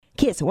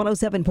Kiss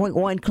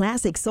 107.1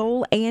 Classic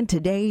Soul and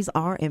today's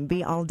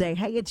R&B all day.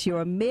 Hey, it's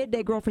your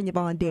midday girlfriend,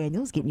 Yvonne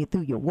Daniels, getting you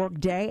through your work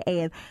day.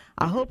 And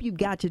I hope you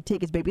got your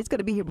tickets, baby. It's going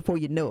to be here before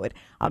you know it.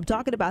 I'm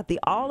talking about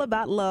the All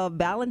About Love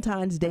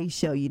Valentine's Day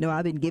show. You know,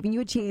 I've been giving you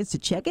a chance to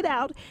check it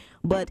out.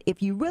 But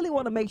if you really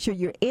want to make sure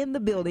you're in the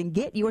building,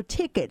 get your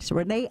tickets.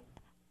 Renee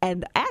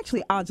and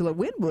actually Angela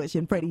Winbush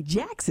and Freddie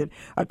Jackson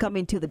are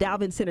coming to the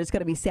Dalvin Center. It's going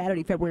to be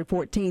Saturday, February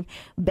 14th,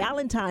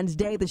 Valentine's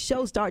Day. The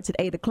show starts at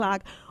 8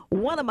 o'clock.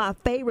 One of my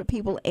favorite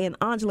people, and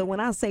Angela, when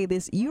I say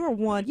this, you're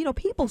one, you know,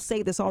 people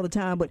say this all the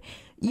time, but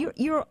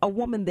you're a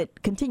woman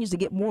that continues to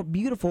get more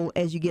beautiful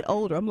as you get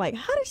older. I'm like,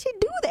 how does she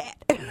do that?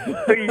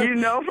 You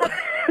know,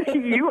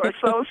 you are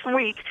so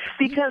sweet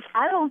because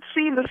I don't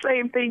see the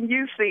same thing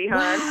you see,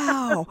 hon.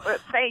 Wow.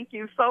 But thank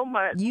you so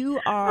much. You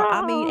are,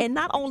 I mean, and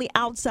not only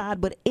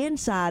outside, but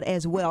inside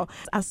as well.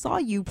 I saw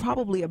you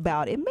probably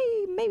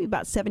maybe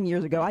about 7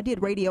 years ago. I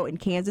did radio in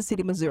Kansas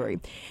City,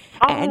 Missouri.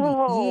 And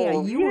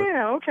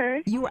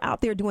okay. You were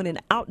out there doing an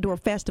outdoor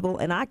festival,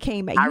 and I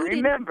came. I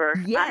remember.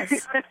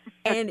 Yes.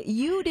 And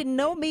you didn't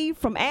know me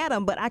from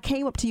Adam, but I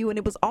came up to you, and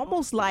it was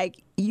almost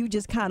like you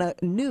just kind of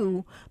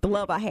knew the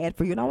love I had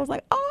for you. And I was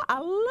like, oh, I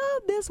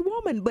love this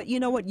woman. But you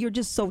know what? You're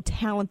just so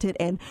talented,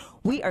 and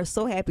we are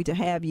so happy to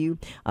have you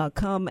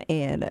come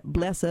and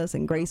bless us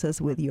and grace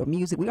us with your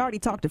music. We already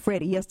talked to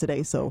Freddie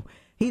yesterday, so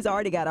he's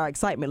already got our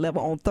excitement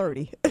level on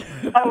 30.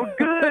 Oh,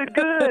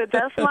 good.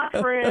 That's my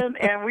friend,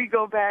 and we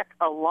go back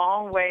a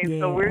long way. Yeah.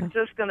 So we're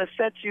just going to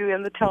set you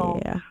in the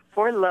tone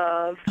for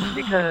love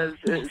because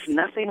there's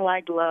nothing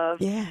like love,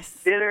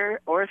 bitter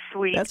or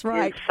sweet. That's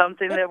right. It's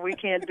something that we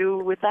can't do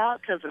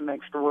without because it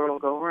makes the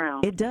world go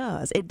round. It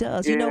does.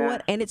 Yeah. You know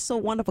what? And it's so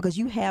wonderful because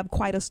you have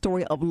quite a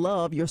story of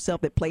love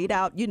yourself that played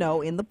out, you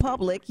know, in the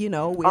public, you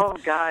know. Oh,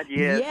 God,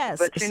 yes. Yes.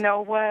 But you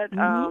know what?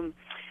 Mm-hmm.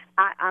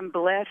 I'm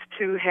blessed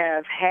to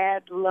have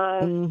had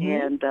love,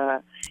 and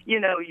you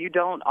know, you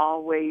don't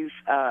always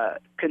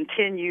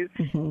continue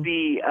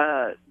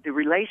the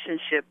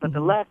relationship, but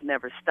the love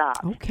never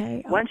stops.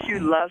 Okay. Once you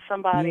love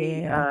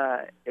somebody,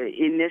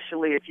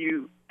 initially, if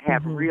you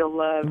have real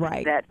love,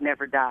 that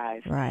never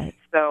dies. Right.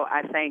 So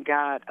I thank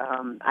God.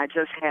 I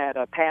just had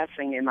a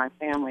passing in my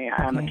family.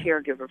 I'm a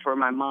caregiver for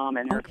my mom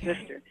and her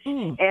sister.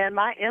 And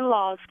my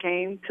in-laws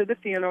came to the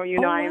funeral. You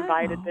know, I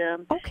invited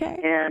them. Okay.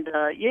 And,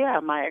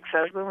 my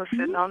ex-husband was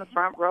sitting on the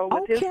front row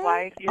with his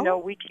wife. You know,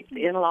 we keep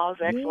the in-laws,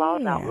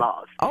 ex-laws,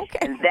 outlaws. Okay.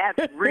 And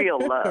that's real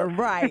love.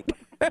 Right.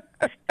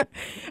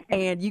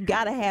 And you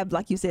got to have,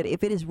 like you said,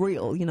 if it is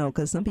real, you know,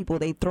 because some people,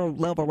 they throw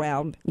love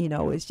around, you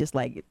know, it's just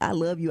like, I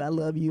love you.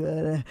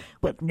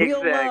 But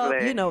real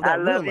love, you know, that I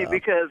love you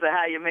because of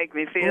how you make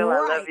me feel. Right.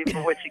 I love you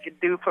for what you can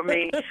do for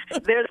me.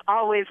 There's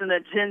always an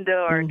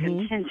agenda or a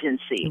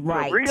contingency.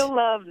 Right. But real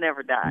love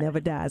never dies.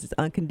 Never dies. It's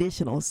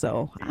unconditional.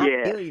 So I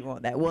feel you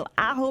on that. Well,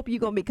 I hope you're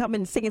going to be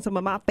coming and singing some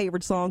of my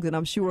favorite songs, and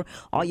I'm sure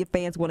all your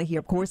fans want to hear,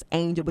 of course,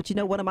 Angel. But you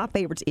know, one of my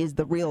favorites is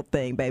The Real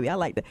Thing, baby. I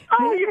like that.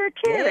 Oh, you're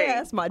kidding. Yeah,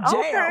 that's my jam.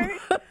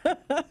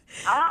 Okay.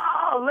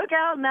 Oh, look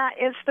out now.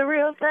 It's the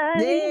real thing.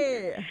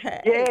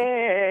 Yeah.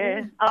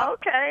 Yeah.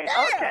 Okay.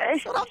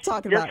 That's what I'm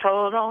talking about. about. Just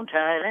hold on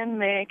tight and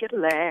make it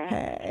last.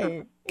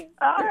 Hey.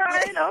 All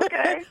right,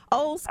 okay.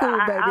 Old school,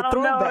 baby. I don't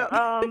Throwback.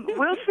 know.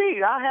 We'll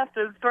see. I'll have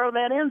to throw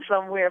that in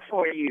somewhere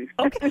for you.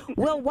 Okay.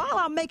 Well, while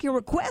I'm making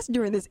requests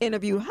during this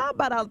interview, how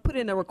about I'll put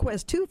in a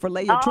request, too, for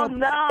Lay Your Trouble?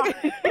 No.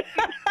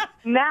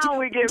 Now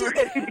we get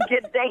ready to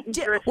get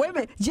dangerous. Wait a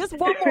minute. Just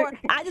one more.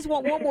 I just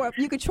want one more. If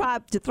you could try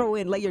to throw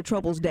in Lay Your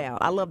Troubles Down.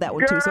 I love that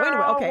one, Girl, too. So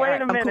anyway, okay.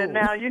 wait a minute cool.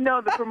 now. You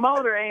know the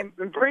promoter ain't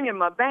bringing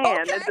my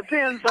band. Okay. It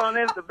depends on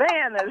if the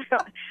band is,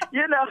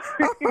 you know.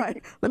 All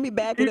right. Let me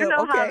back it up. You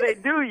know how they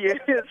do you.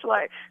 It's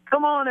like,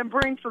 come on and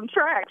bring some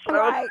tracks. So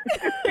Right.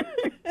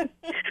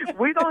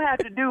 we're going to have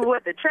to do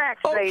what the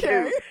tracks say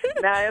do.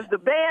 Now, if the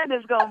band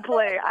is going to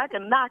play, I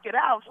can knock it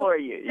out for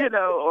you, you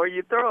know, or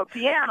you throw a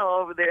piano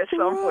over there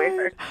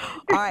somewhere.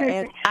 All right,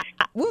 and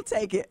we'll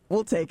take it.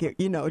 We'll take it.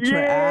 You know,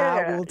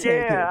 I will take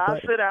it. Yeah, I'll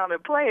sit down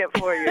and play it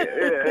for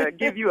you.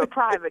 Give you a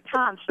private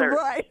concert.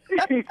 Right.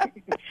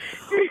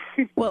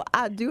 Well,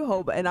 I do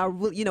hope, and I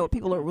really, you know,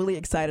 people are really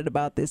excited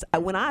about this.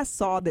 When I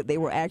saw that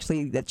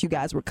that you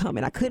guys were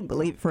coming, I couldn't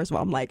believe it. First of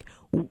all, I'm like,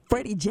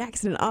 Freddie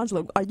Jackson and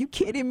Angela, are you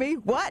kidding me?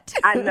 What?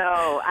 I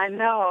know.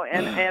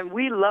 And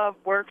we love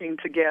working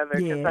together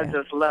because I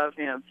just love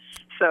him.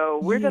 So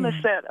we're going to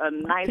set a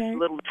nice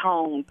little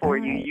tone for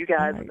you. You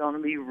guys are going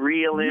to be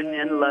real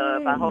in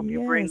love. I hope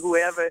you bring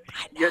whoever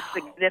your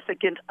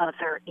significant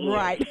other is.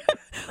 Right.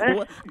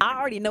 Well, I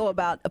already know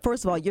about,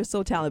 first of all, you're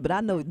so talented, but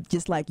I know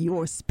just like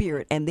your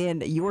spirit, and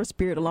then your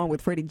spirit along with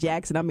Freddie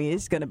Jackson. I mean,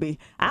 it's going to be,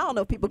 I don't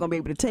know if people are going to be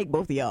able to take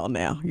both of y'all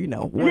now, you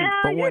know,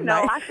 one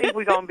night. I think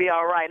we're going to be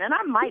all right. And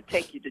I might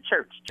take you to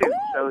church, too. Ooh,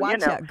 so,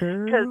 watch out,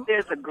 girl. Because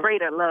there's a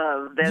greater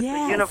love. There's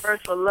a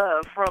universal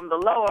love from the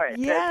Lord.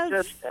 Yes.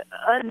 That's just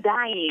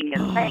undying. praying,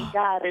 and thank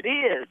God it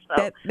is.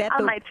 So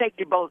I might take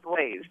you both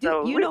ways.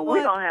 So you know what?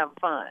 We're going to have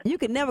fun. You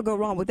can never go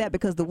wrong with that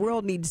because the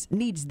world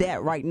needs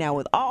that right now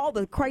with all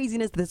the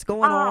craziness that's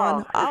going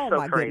on. Oh, so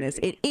my goodness.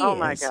 It is. Oh,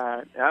 my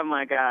God. Oh,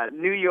 my God.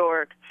 New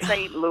York,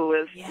 St.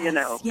 Louis,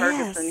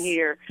 Ferguson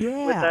here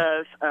with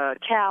us,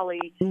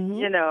 Cali,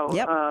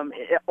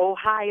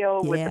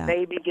 Ohio with the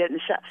baby getting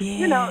shot.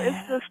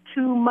 It's just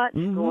too much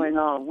going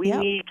on. We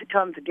need to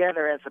come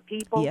together as a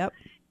people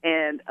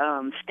and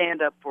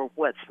stand up for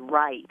what's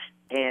right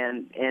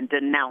and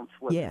denounce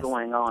what's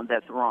going on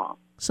that's wrong.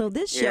 So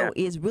this show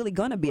is really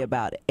going to be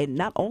about it, and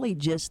not only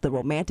just the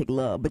romantic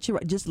love, but you're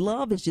right, just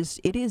love is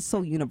it is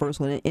so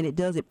universal, and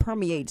it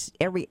permeates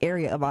every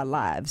area of our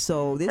lives.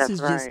 So this is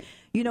just,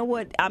 you know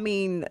what, I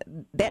mean,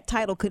 that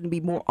title couldn't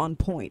be more on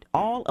point.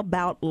 All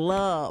about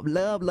love,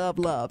 love, love,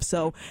 love.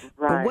 So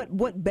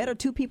what better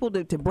two people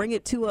to bring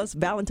it to us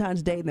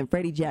Valentine's Day than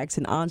Freddie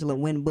Jackson, Angela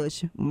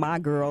Winbush, my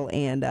girl,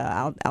 and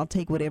I'll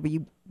take whatever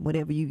you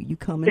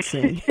come and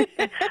sing.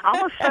 I'm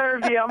going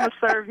to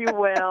serve you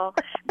well,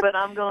 but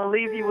I'm going to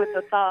leave you with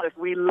the thought, if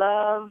we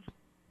love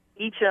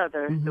each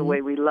other the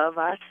way we love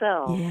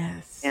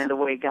ourselves and the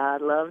way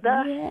God loved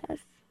us,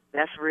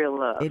 that's real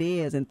love. It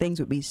is, and things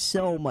would be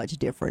so much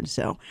different.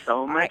 So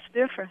much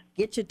different.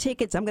 Get your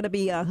tickets. I'm going to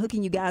be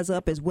hooking you guys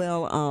up as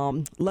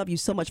well. Love you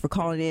so much for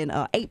calling in.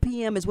 8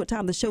 p.m. is what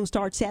time the show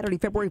starts, Saturday,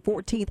 February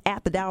 14th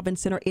at the Dalvin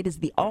Center. It is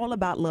the All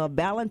About Love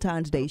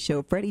Valentine's Day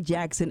show. Freddie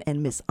Jackson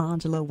and Miss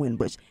Angela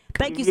Winbush.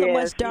 Thank you so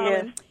much,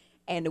 darling. Yes.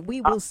 And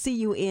we will see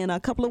you in a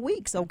couple of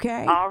weeks,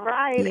 okay? All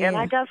right. Yeah. And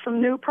I got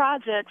some new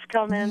projects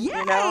coming. Yay.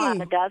 I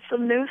got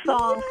some new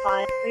songs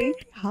finally.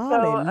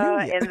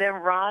 Hallelujah. So, and then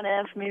Ron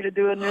asked me to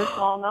do a new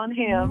song on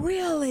him.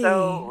 Really?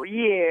 So,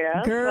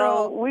 yeah.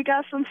 Girl. So we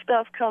got some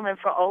stuff coming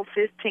for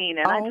 015.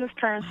 And I just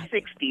turned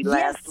 60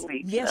 last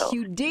week. Yes, so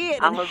you did.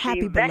 I'm and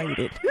happy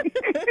belated.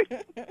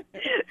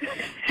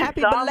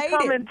 Happy so belated. I'm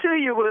coming to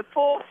you with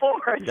full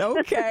force.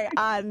 Okay,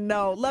 I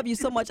know. Love you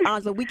so much,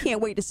 Angela. We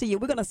can't wait to see you.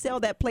 We're going to sell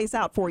that place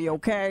out for you,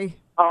 okay?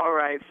 All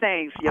right.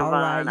 Thanks, Yvonne.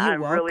 All right, I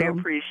really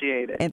appreciate it. And